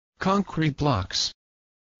concrete blocks.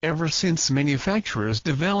 Ever since manufacturers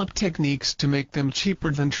developed techniques to make them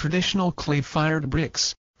cheaper than traditional clay-fired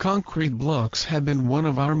bricks, concrete blocks have been one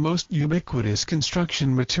of our most ubiquitous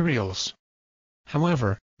construction materials.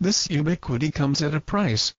 However, this ubiquity comes at a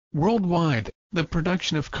price. Worldwide, the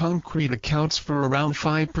production of concrete accounts for around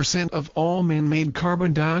 5% of all man-made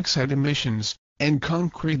carbon dioxide emissions, and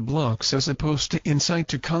concrete blocks as opposed to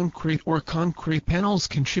in-situ concrete or concrete panels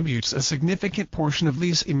contributes a significant portion of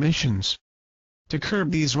these emissions. To curb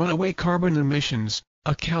these runaway carbon emissions,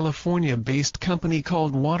 a California-based company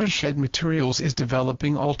called Watershed Materials is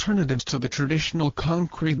developing alternatives to the traditional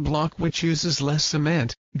concrete block, which uses less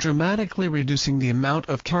cement, dramatically reducing the amount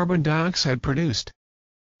of carbon dioxide produced.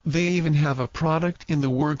 They even have a product in the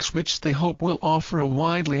works which they hope will offer a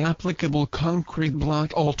widely applicable concrete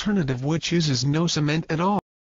block alternative which uses no cement at all.